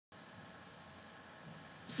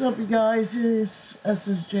What's up, you guys? It's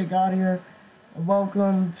SSJ God here, and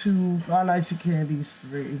welcome to Five Nights at Candy's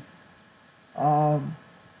 3.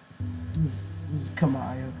 This is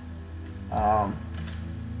Kamaya.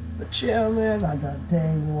 But yeah, man, I got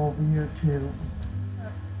Daniel over here too,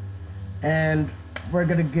 and we're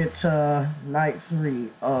gonna get to night 3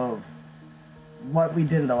 of what we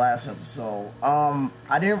did in the last episode. I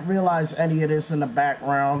didn't realize any of this in the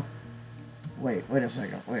background. Wait a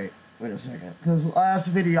second. Because last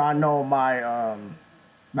video, I know my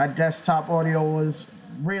my desktop audio was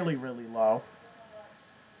really low.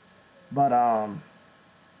 But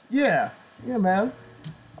yeah, man.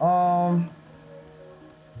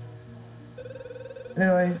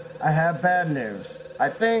 Anyway, I have bad news. I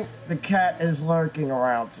think the cat is lurking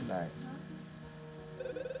around tonight.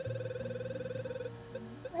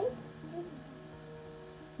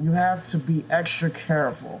 You have to be extra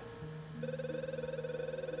careful.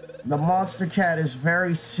 The monster cat is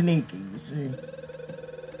very sneaky, you see.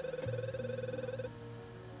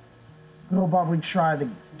 He'll probably try to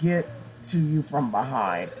get to you from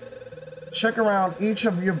behind. Check around each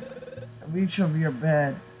of your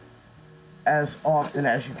bed as often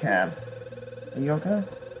as you can. Are you okay?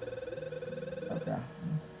 Okay.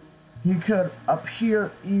 He could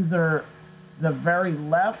appear either the very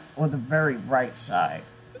left or the very right side.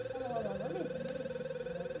 Hold on, let me see.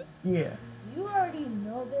 Yeah. Do you already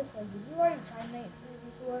know this? Like, did you already try night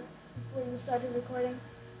 3 before you started recording?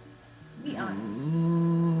 Be honest.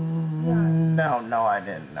 No, I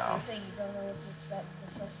didn't know. So you're saying you don't know what to expect?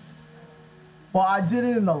 Because trust me. Well, I did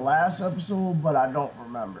it in the last episode, but I don't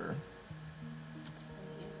remember.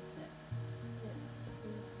 Here's a tip.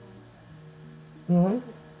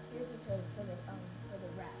 Here's a tip for the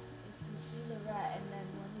rat. If you see the rat and then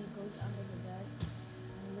when he goes under the bed,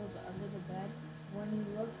 when you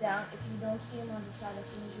look down, if you don't see him on the side as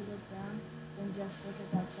soon as you look down, then just look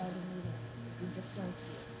at that side immediately. If you just don't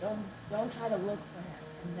see it, don't try to look for him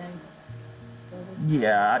and then go with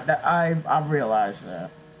Yeah, I realize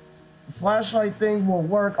that. The flashlight thing will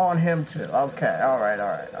work on him too. Okay, all right.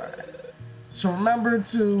 So remember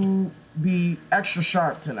to be extra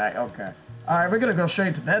sharp tonight. Okay. All right, we're gonna go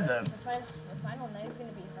straight to bed then. The final night is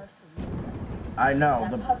gonna be hard for you. I know.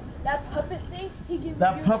 That puppet thing, he gives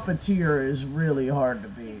that you... puppeteer is really hard to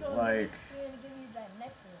beat. Like, he's gonna give you that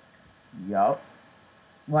neck lick. Yup.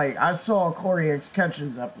 Like, I saw a Corey X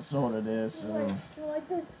Catches episode of this, and you're like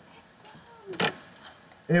this. Exposed.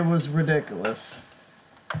 It was ridiculous.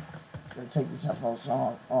 I'm gonna take these headphones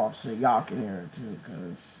off so y'all can hear it too,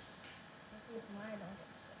 cause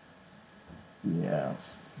yeah,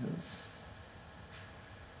 cause.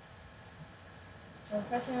 So the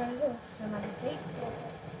first thing I'm gonna do is turn on the tape.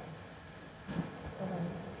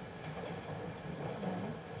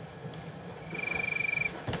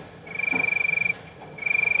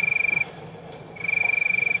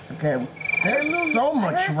 Okay, there's so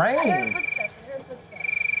much rain. I heard footsteps.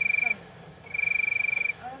 It's coming.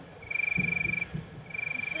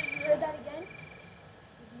 You heard that again?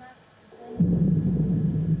 He's not.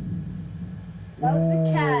 That was the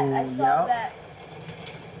cat. I saw that.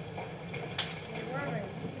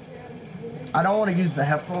 I don't want to use the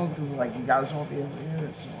headphones because, like, you guys won't be able to hear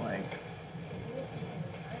it, so, like...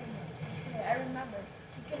 Okay, I remember.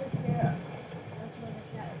 He could appear... That's where the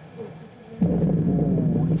cat appears.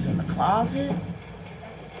 Oh, he's in the closet?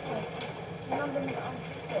 That's the point. Turn on the quickly.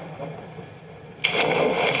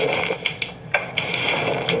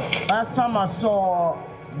 Last time I saw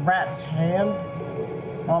Rat's hand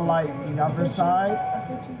on, like, the other side. I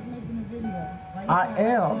thought you was making a video. I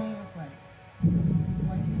am.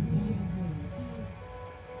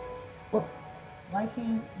 Why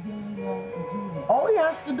can't Daniel do that? All he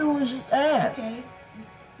has to do is just ask. Okay,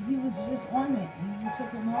 he was just on it, and you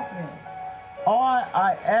took him off it.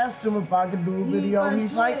 I asked him if I could do a video, and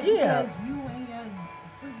he's like, yeah. Because you and your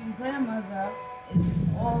freaking grandmother, it's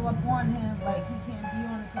all up on him, like he can't be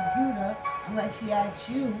on a computer unless he asks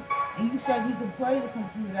you. And you said he could play the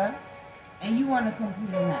computer, and you on a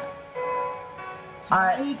computer now. So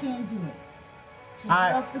he can't do it. So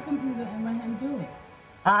get off the computer and let him do it.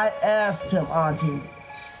 I asked him, Auntie.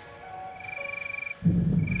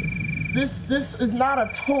 This is not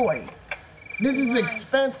a toy. This is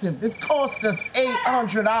expensive. This cost us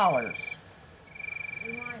 $800.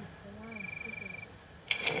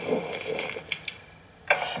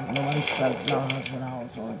 Shoot, nobody spends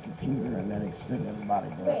 $900 on a computer and then expect everybody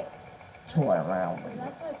to toy around with it.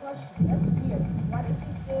 That's my question. That's weird. Why does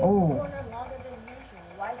he stay in the corner longer than usual?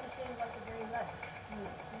 Why is he staying like the very left?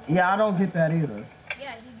 Yeah, I don't get that either.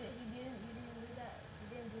 Yeah, he didn't do that. He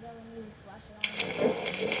didn't do that when you flashed it on the first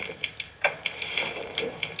time.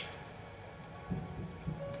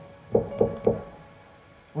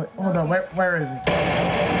 on. Where is he?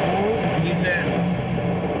 Oh, he's in.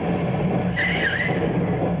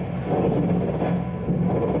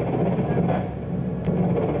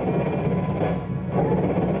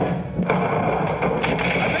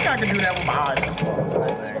 I can do that with my eyes closed, I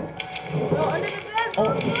think. No, under the bed.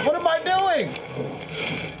 Oh, what am I doing?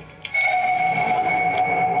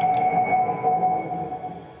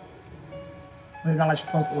 We're not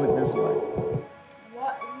supposed to look this way.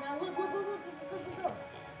 What? Now look.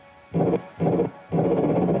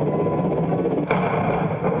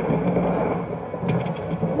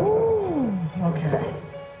 Ooh, okay.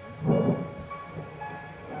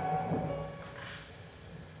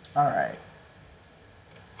 Alright.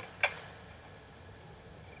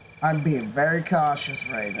 I'm being very cautious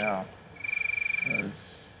right now.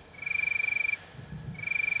 Because...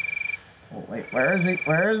 Oh, wait, where is he?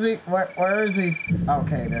 Where is he? Where is he?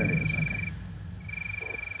 Okay, there he is, okay.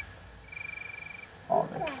 Oh,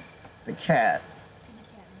 the cat.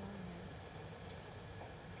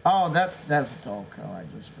 Oh, that's Toko, I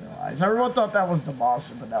just realized. Everyone thought that was the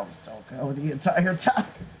monster, but that was Toko the entire time.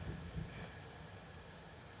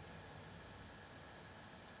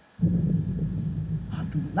 I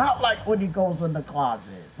do not like when he goes in the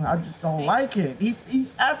closet. I just don't like it.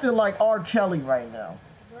 He's acting like R. Kelly right now.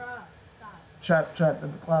 Bruh, stop. Trapped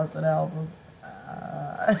in the Closet album.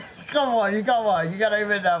 Come on. You gotta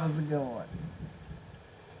admit that was a good one.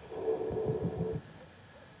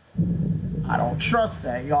 I don't trust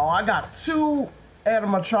that, y'all. I got 2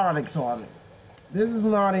 animatronics on me. This is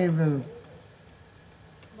not even...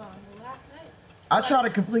 Well, the last night. I tried to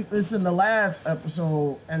complete this in the last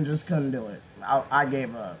episode and just couldn't do it. I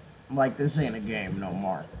gave up. Like, this ain't a game no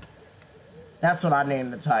more. That's what I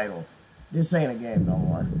named the title. This ain't a game no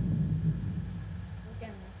more. Look at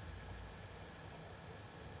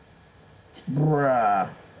me. Bruh.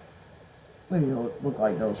 Look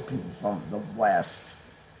like those people from the West.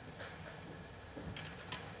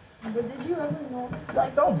 But did you ever notice,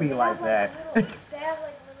 like, Don't be they like have, that. they have,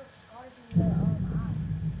 like, little scars in their eyes.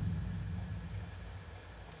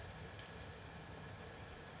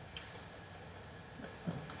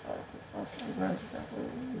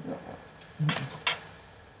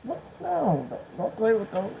 What? No, don't play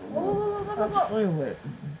with those. Whoa. Not to play with.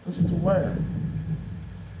 This is the word.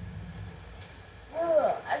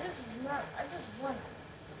 I just wonder.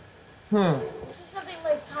 This is something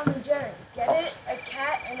like Tom and Jerry. Get it? A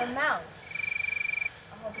cat and a mouse.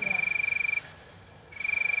 I hope not.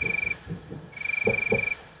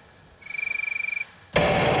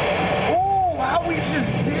 Oh, how we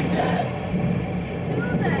just did that? Do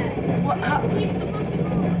that. What? How? He's supposed to go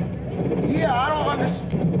away, right? Yeah, I don't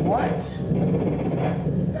understand. What? Is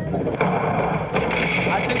that like a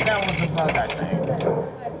I think that was a bug, I think.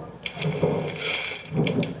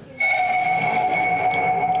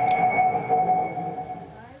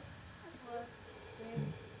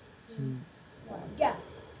 Yeah.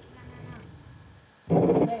 There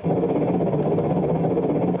you go.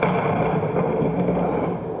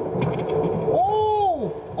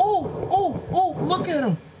 Oh, look at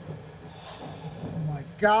him. Oh my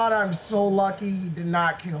God, I'm so lucky he did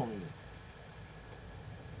not kill me.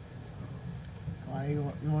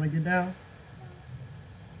 You want to get down?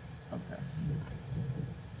 Okay.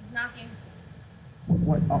 He's knocking.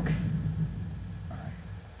 What? Okay. All right.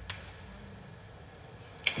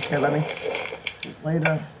 Okay, let me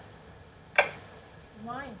later.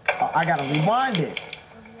 Rewind. I gotta rewind it.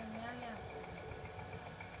 Yeah.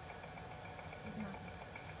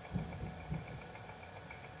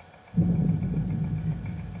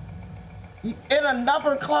 He's knocking. In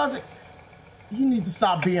another closet. He needs to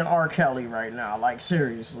stop being R. Kelly right now. Like,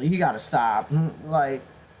 seriously, he gotta stop. Like,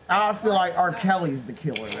 I feel like R. Kelly's the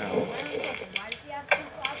killer now. Why does he have 2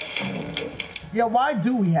 closets? Yeah, why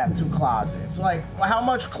do we have 2 closets? Like, how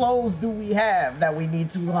much clothes do we have that we need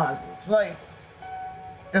 2 closets? Like,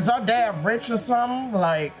 is our dad rich or something?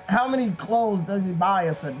 Like, how many clothes does he buy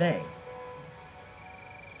us a day?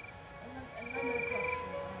 Another question.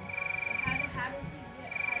 How does he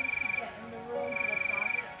get in the room to the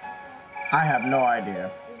closet? I have no idea.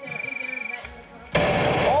 Is there a vent in the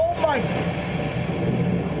closet? Oh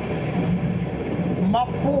my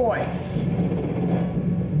boys.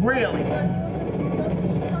 Really?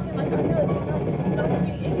 He's talking like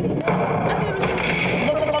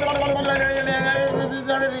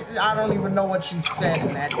I don't even know what she said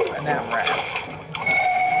in that rap.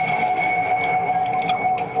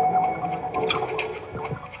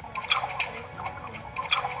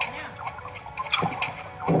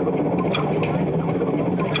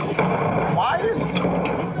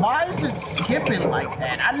 Why is it skipping like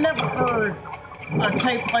that? I never heard a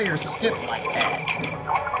tape player skip like that.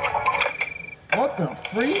 What the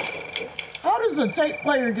freak? How does a tape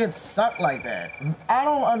player get stuck like that? I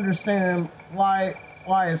don't understand why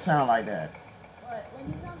it sounds like that. But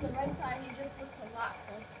when he's on the right side, he just looks a lot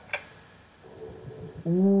closer.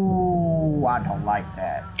 Ooh, I don't like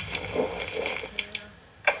that.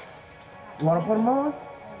 You want to put them on?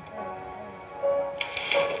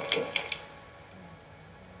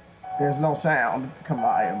 There's no sound to come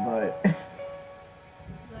by it, but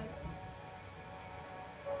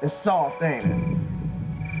it's soft, ain't it?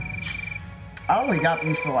 I only got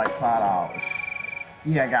these for like $5.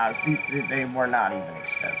 Yeah, guys, they were not even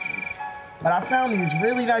expensive. But I found these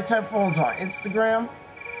really nice headphones on Instagram.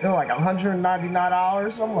 They're like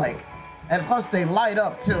 $199. I'm like, and plus they light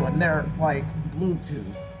up too, and they're like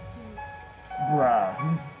Bluetooth. Bruh.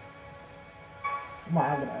 Come on,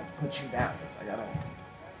 I'm gonna have to put you down because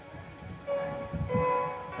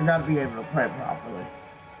I gotta be able to play properly.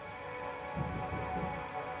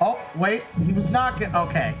 Oh, wait, he was knocking.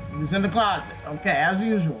 Okay, he was in the closet. Okay, as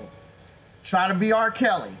usual. Try to be R.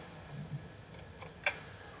 Kelly.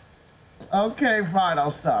 Okay, fine, I'll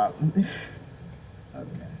stop. Okay.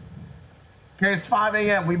 Okay, it's 5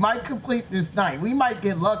 a.m. We might complete this night. We might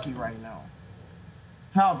get lucky right now.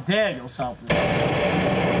 How Daniel's helping.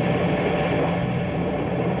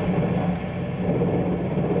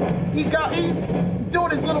 He's doing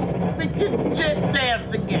his little freaking jet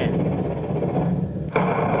dance again.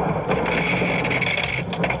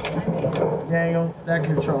 Daniel, that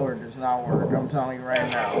controller does not work. I'm telling you right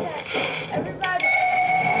now. Everybody,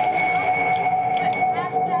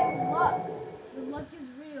 hashtag luck. The luck is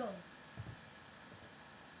real.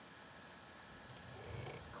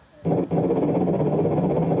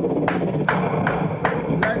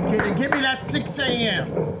 Let's get it. Give me that 6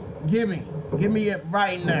 a.m. Give me it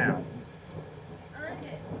right now. Earned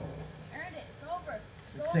it. Earned it. It's over.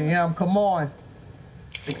 6 a.m. Come on.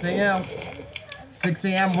 6 a.m. 6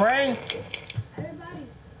 a.m. ring. Everybody.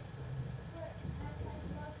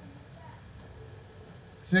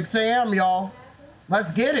 6 a.m. y'all.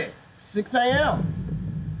 Let's get it. 6 a.m.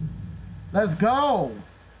 Let's go.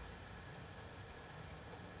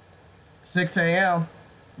 6 a.m.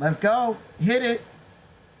 Let's go. Hit it.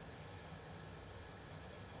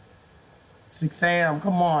 6 a.m.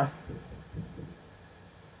 Come on.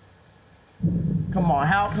 Come on.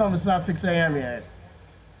 How come it's not 6 a.m. yet?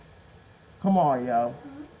 Come on, yo.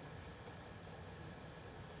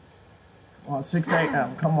 Come on, 6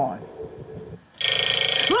 a.m. Come on.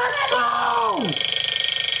 Let's go!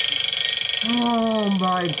 Oh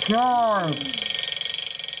my God.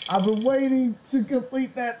 I've been waiting to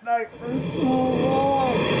complete that night for so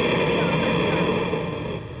long.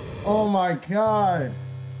 Oh my God.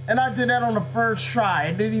 And I did that on the first try.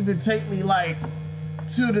 It didn't even take me like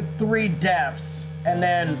 2 to 3 deaths and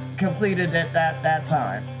then completed it that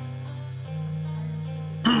time.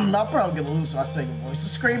 I'm probably gonna lose my singing voice for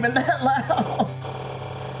screaming that loud.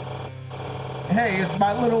 Hey, it's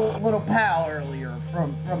my little pal earlier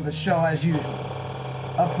from the show as usual.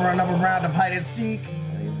 Up for another round of hide and seek?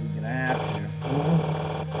 We're gonna have to.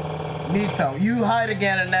 Nito, you hide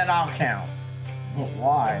again and then I'll count. But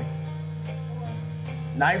why?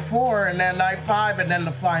 Night 4 and then night 5 and then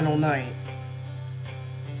the final night.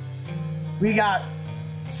 We got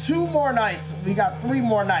 2 more nights. We got 3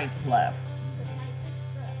 more nights left.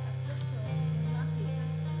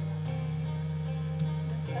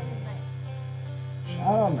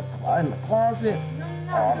 Shot in the closet. No,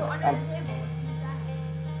 under the table.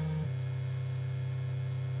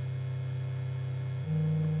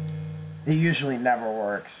 It usually never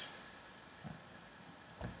works.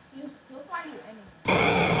 He'll find you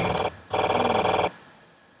anything.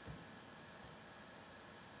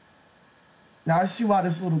 Now I see why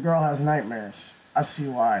this little girl has nightmares. I see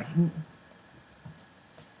why.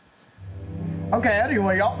 Okay,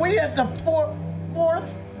 anyway, y'all, we at the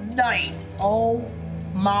fourth night. Oh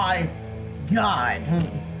my God.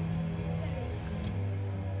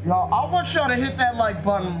 Y'all, I want y'all to hit that like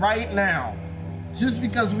button right now. Just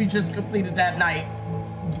because we just completed that night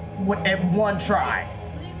at 1 try.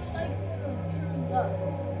 Leave a like for the true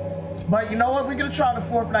love. But you know what? We're gonna try the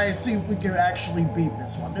 4th night and see if we can actually beat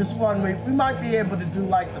this one. This one, we might be able to do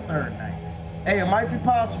like the 3rd night. Hey, it might be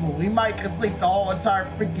possible. We might complete the whole entire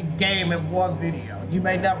freaking game in 1 video. You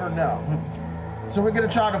may never know. So we're gonna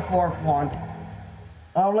try the 4th one.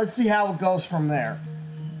 Let's see how it goes from there.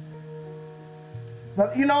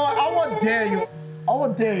 But you know what? I want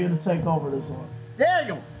Daniel to take over this one.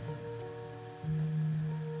 Daniel!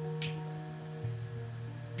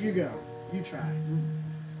 You go. You try. I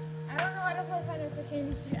don't know. I don't play Final Fantasy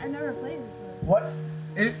Candy Street. I've never played before. What?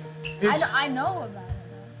 I know about it though.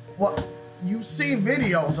 What? You've seen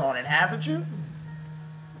videos on it, haven't you?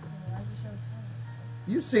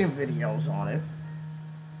 You've seen videos on it.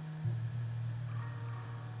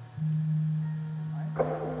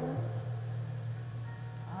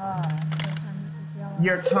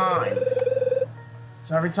 You're timed.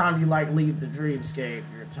 So every time you like leave the dreamscape,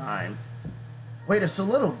 you're timed. Wait, it's a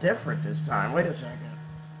little different this time. Wait a second.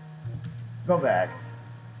 Go back.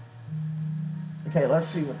 Okay, let's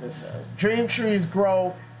see what this says. Dream trees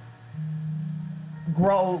grow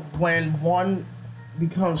when one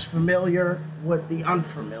becomes familiar with the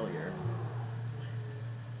unfamiliar.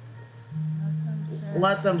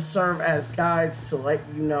 Let them serve as guides to let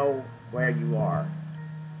you know where you are.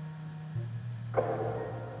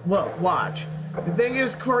 Look, watch. The thing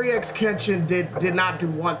is, Korea's Kitchen did not do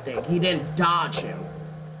one thing. He didn't dodge him.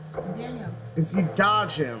 Daniel. If you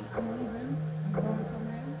dodge him... I'm leaving. I'm going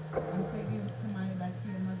somewhere. I'm taking Kamaya back to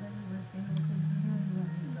your mother. You want to stay here with Katrina, or you want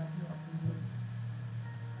me to drop you off and do it?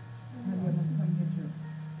 Have your mother come get you?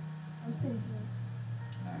 I'm staying here.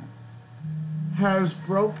 Has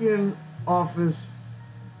broken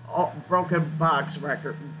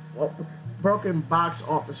box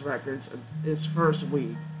office records his first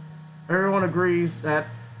week. Everyone agrees that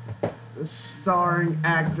the starring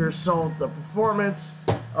actor sold the performance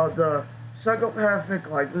of the psychopathic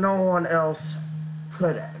like no one else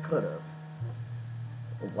could have.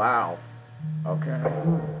 Wow. Okay.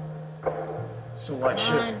 So what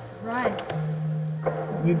should... Run.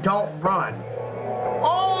 You don't run.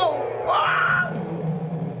 Oh! Ah!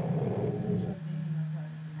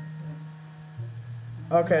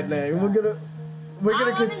 Okay, Nate, we're gonna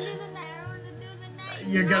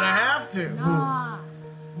You're gonna have to. Nah.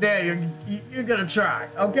 There, you're gonna try.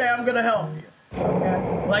 Okay, I'm gonna help you.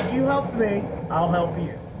 Okay, like you helped me, I'll help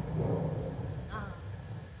you.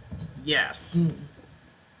 Yes. Good,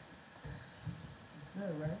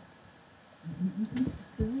 right?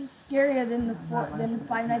 Because this is scarier than the Five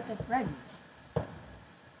Nights at Freddy's.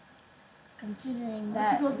 Considering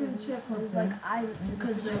that you go get a chip, it's okay? like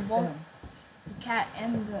because they're both the cat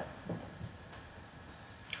and the.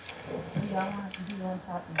 Y'all have to be on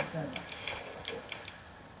top of each other.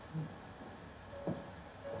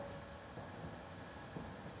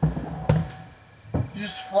 You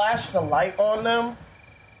just flash the light on them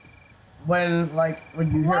when you hear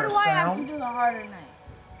Why a do I have to sound. do the harder night?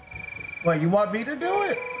 What, you want me to do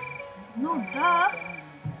it? No, duh.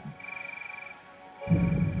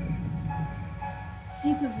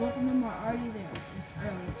 See, because both of them are already there. It's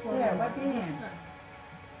early. It's 12. Yeah, wipe your hands.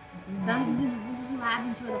 This is what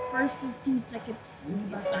happens for the first 15 seconds.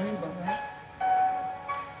 It's starting to right?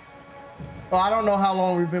 Well, I don't know how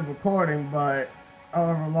long we've been recording, but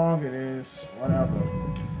however long it is, whatever.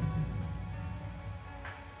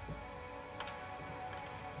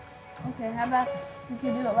 Okay, how about we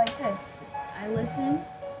can do it like this? I listen,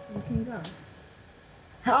 you can go.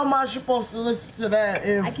 How am I supposed to listen to that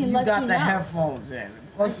if you got the headphones in?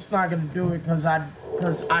 Plus, it's not gonna do it because I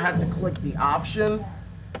had to click the option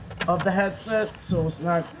of the headset, so it's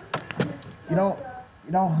not. You don't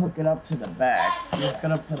hook it up to the back. You hook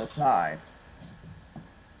it up to the side.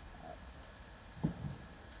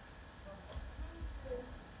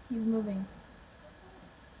 He's moving.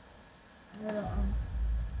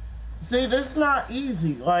 See, this is not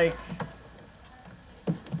easy. Like,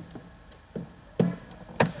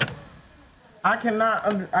 I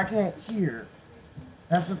can't hear.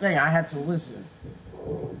 That's the thing. I had to listen.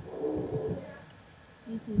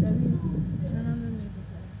 BTW, turn on the music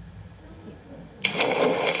player.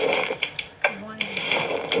 One.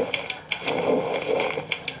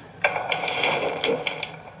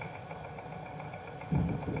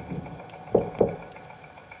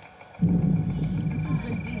 That's a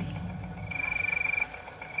good beat.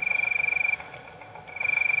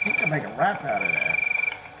 You can make a rap out of that.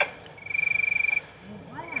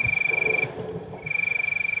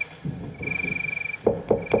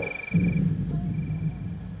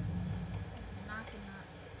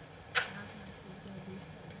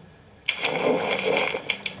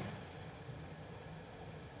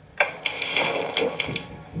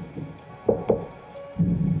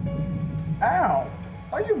 Ow!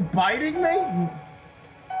 Are you biting me?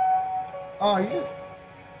 Oh, you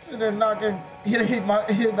sitting there knocking, hitting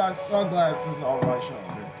my sunglasses on my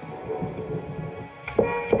shoulder.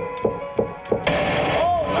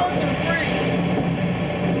 Oh, what the freak!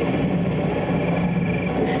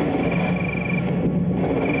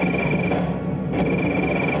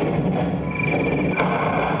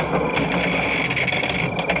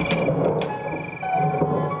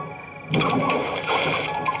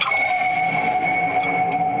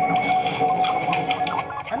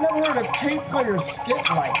 I never heard a tape player skip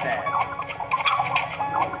like that.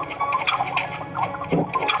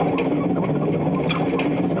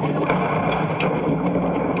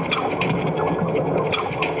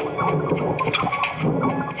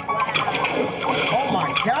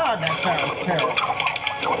 sounds terrible.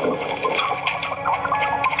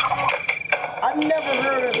 I've never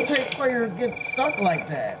heard a tape player get stuck like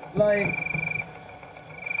that. Like,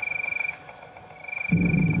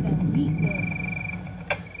 That beat though.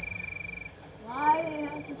 Why they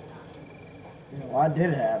have to stop? you know, why did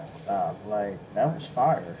it have to stop? Like, that was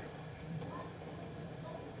fire.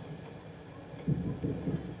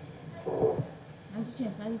 Now's your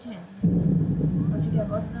chance, now's your chance. Once you get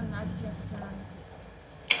both of them, now's your chance to turn on the tape.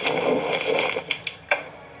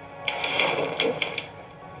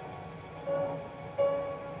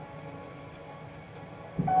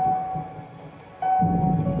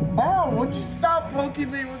 Oh, would you stop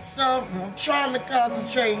poking me with stuff? I'm trying to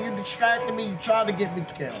concentrate. You're distracting me. You're trying to get me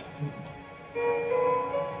killed.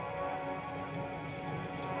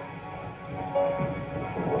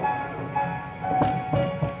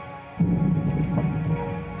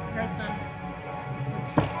 Heard thunder.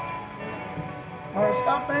 Alright,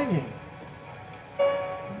 stop banging.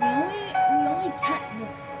 The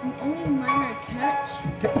only minor catch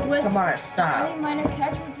with Come on, the stop. only minor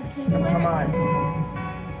catch with the tape player. Come on.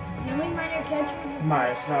 The only minor catch with the Come on,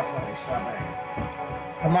 it's not funny. Stop banging.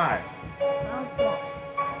 Come on.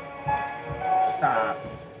 Stop.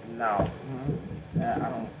 No. Yeah, I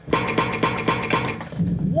don't.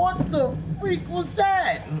 What the freak was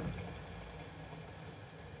that?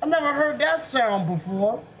 I never heard that sound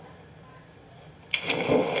before.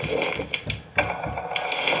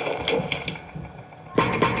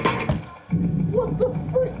 What the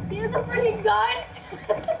freak? He has a freaking gun.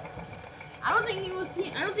 I don't think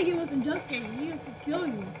he was a jump scare. He used to kill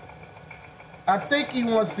you. I think he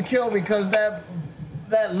wants to kill me because that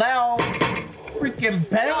loud freaking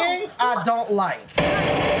banging I don't like. That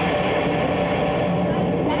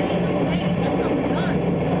ain't no bang. That's some gun.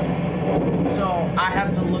 So I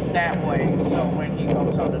have to look that way. So when he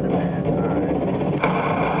goes under the bed, alright.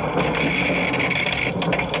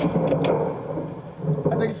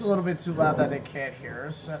 I think it's a little bit too loud that they can't hear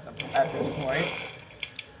us at this point.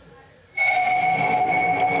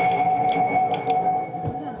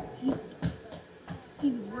 Look at his teeth. His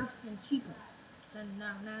teeth is worse than Chico's.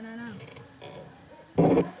 Now.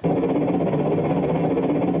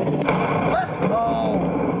 Let's go.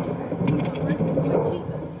 His teeth are worse than Toy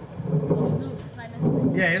Chico's.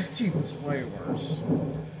 Yeah, his teeth is way worse.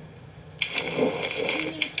 He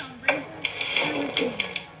needs some braces and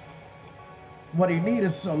retainers. What he needs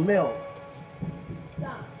is some milk.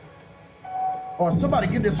 Stop. Or somebody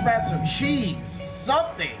get this man some cheese.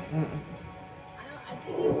 Something. I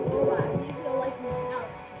think he's a robot. I think he'll like metallic.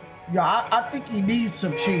 Yeah, I think he needs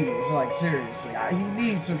some cheese. Like, seriously. He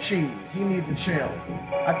needs some cheese. He needs to chill.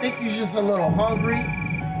 I think he's just a little hungry.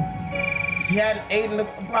 He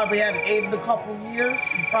probably hadn't eaten in a couple years.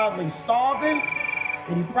 He probably starving.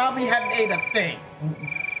 And he probably hadn't ate a thing.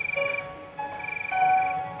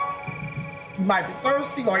 He might be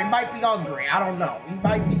thirsty or he might be hungry. I don't know. He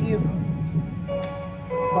might be either.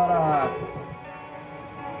 But,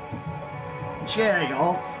 there you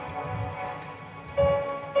go.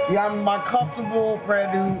 Yeah, I'm in my comfortable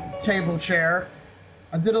brand new table chair.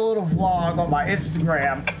 I did a little vlog on my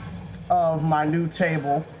Instagram of my new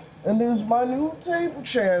table. And there's my new table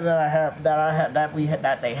chair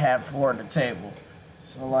that they have for the table.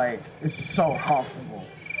 So like, it's so comfortable.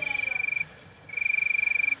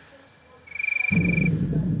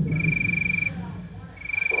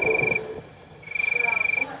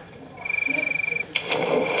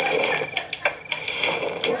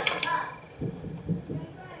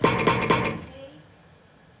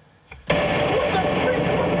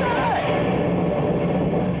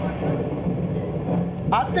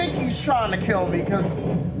 I think he's trying to kill me because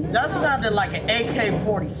that sounded like an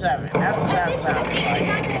AK-47. That's what that sounded like.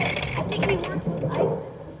 I think he works with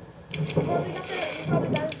ISIS. You probably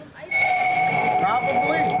got it from ISIS.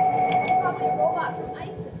 Probably. Probably a robot from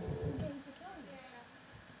ISIS who came to kill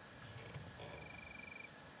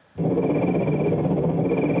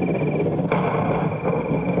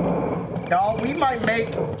you. Y'all, we might make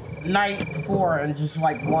night 4 in just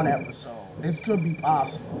like one episode. This could be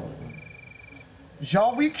possible.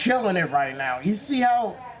 Y'all, we killing it right now. You see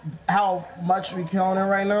how much we killing it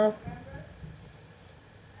right now?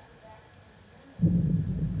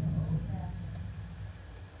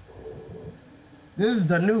 This is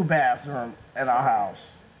the new bathroom in our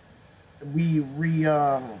house. We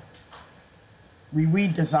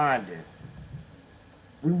redesigned it.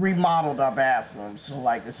 We remodeled our bathroom so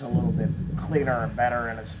like it's a little bit cleaner and better,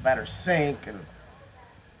 and it's a better sink and.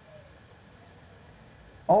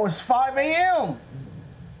 Oh, it's 5 a.m.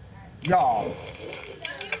 Y'all.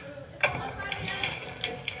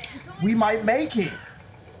 We might make it.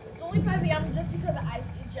 It's only 5 a.m. just because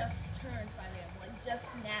just turned 5 a.m. Like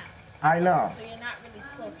just now. I know. So you're not really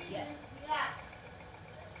close yet.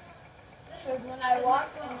 Because when I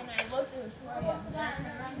walked and when I looked, it was 4 a.m. Then I turned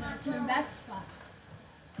around and I turned back to 5.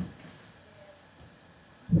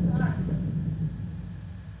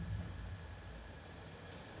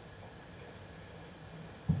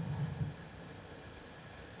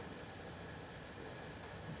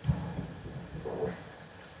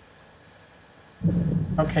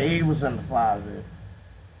 Okay, he was in the closet.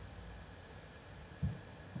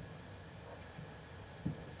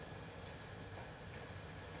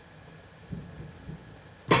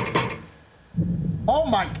 Oh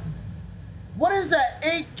my! What is that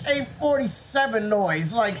AK-47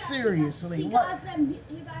 noise? Like seriously, what?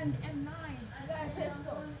 He got an M9. I got a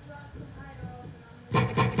pistol.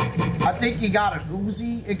 I think he got an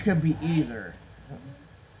Uzi. It could be either.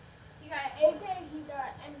 He got an AK. He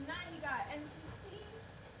got M9. He got M16.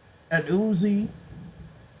 An Uzi.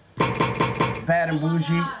 Bad and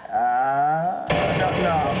bougie. No,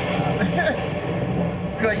 stop.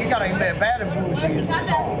 Good, you gotta admit, bad and bougie is a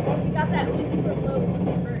song. What if he got that Uzi from Lil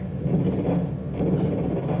Uzi Vert?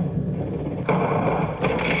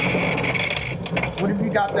 What if you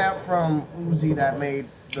got that from Uzi that made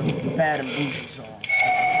the Bad and Bougie song?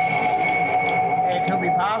 It could be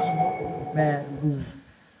possible. Bad and Bougie.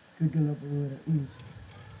 Cooking up with an Uzi.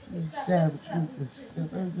 It's savage, ruthless.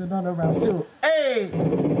 There's another round still. Hey!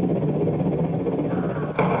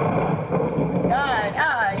 Yeah.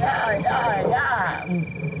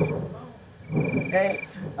 Hey,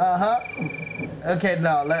 Okay,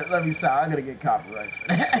 no, let me stop. I'm gonna get copyright for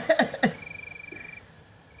that.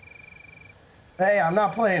 Hey, I'm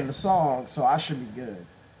not playing the song, so I should be good.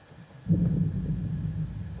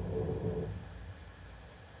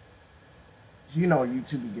 You know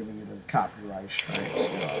YouTube be giving you the copyright strikes.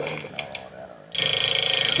 You already know all that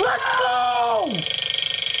already. Let's go!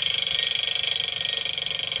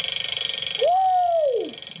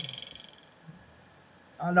 Woo!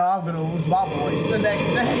 I know I'm gonna lose my voice the next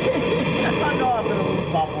day. I know I'm gonna lose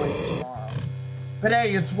my voice tomorrow. But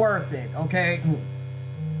hey, it's worth it, okay?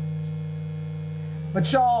 But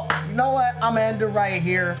y'all, you know what? I'm gonna end it right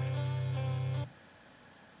here.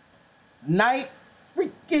 Night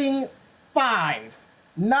freaking 5.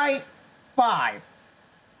 Night 5.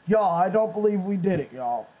 Y'all, I don't believe we did it,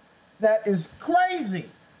 y'all. That is crazy.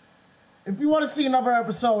 If you want to see another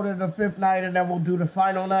episode of the 5th night and then we'll do the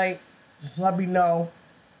final night, just let me know.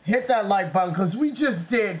 Hit that like button because we just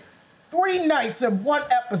did 3 nights in 1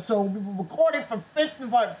 episode. We were recording for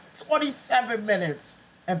 27 minutes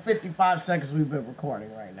and 55 seconds we've been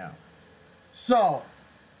recording right now. So,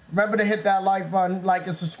 remember to hit that like button, like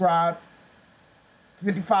and subscribe.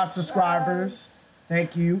 55 subscribers.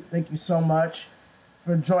 Thank you. Thank you so much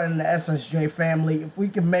for joining the SSJ family. If we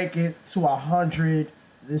can make it to 100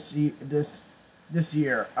 this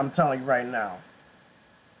year, I'm telling you right now.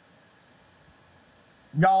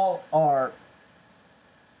 Y'all are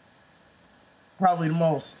probably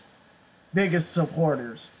the biggest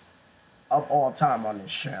supporters of all time on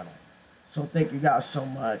this channel. So thank you guys so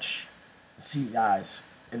much. See you guys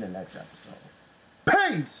in the next episode.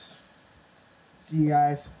 Peace! See you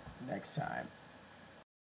guys next time.